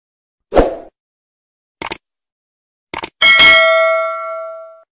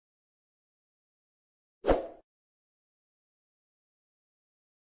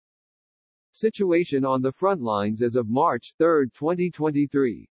Situation on the front lines as of March 3,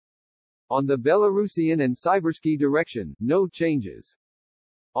 2023. On the Belarusian and Siversky direction, no changes.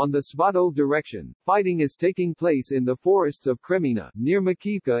 On the Svatov direction, fighting is taking place in the forests of Kremina, near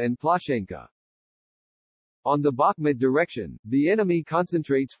Makivka and Plashenka. On the Bakhmut direction, the enemy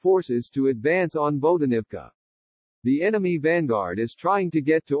concentrates forces to advance on Bodanivka. The enemy vanguard is trying to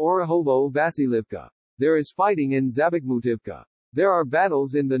get to Orahovo-Vasilivka. There is fighting in Zabakhmutivka. There are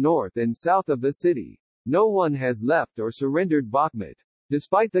battles in the north and south of the city. No one has left or surrendered Bakhmut.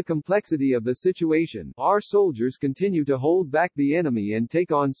 Despite the complexity of the situation, our soldiers continue to hold back the enemy and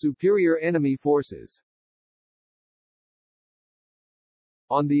take on superior enemy forces.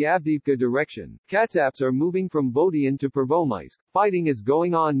 On the Avdiivka direction, Katsapes are moving from Bodian to Pervomysk. Fighting is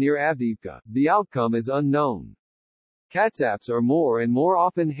going on near Avdiivka. The outcome is unknown. Katsapes are more and more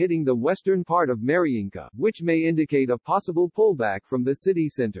often hitting the western part of Mariinka, which may indicate a possible pullback from the city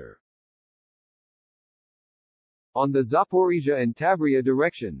center. On the Zaporizhia and Tavria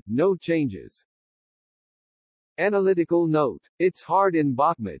direction, no changes. Analytical note. It's hard in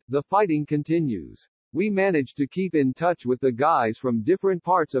Bakhmut, the fighting continues. We managed to keep in touch with the guys from different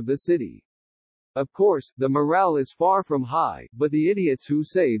parts of the city. Of course, the morale is far from high, but the idiots who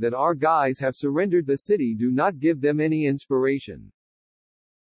say that our guys have surrendered the city do not give them any inspiration.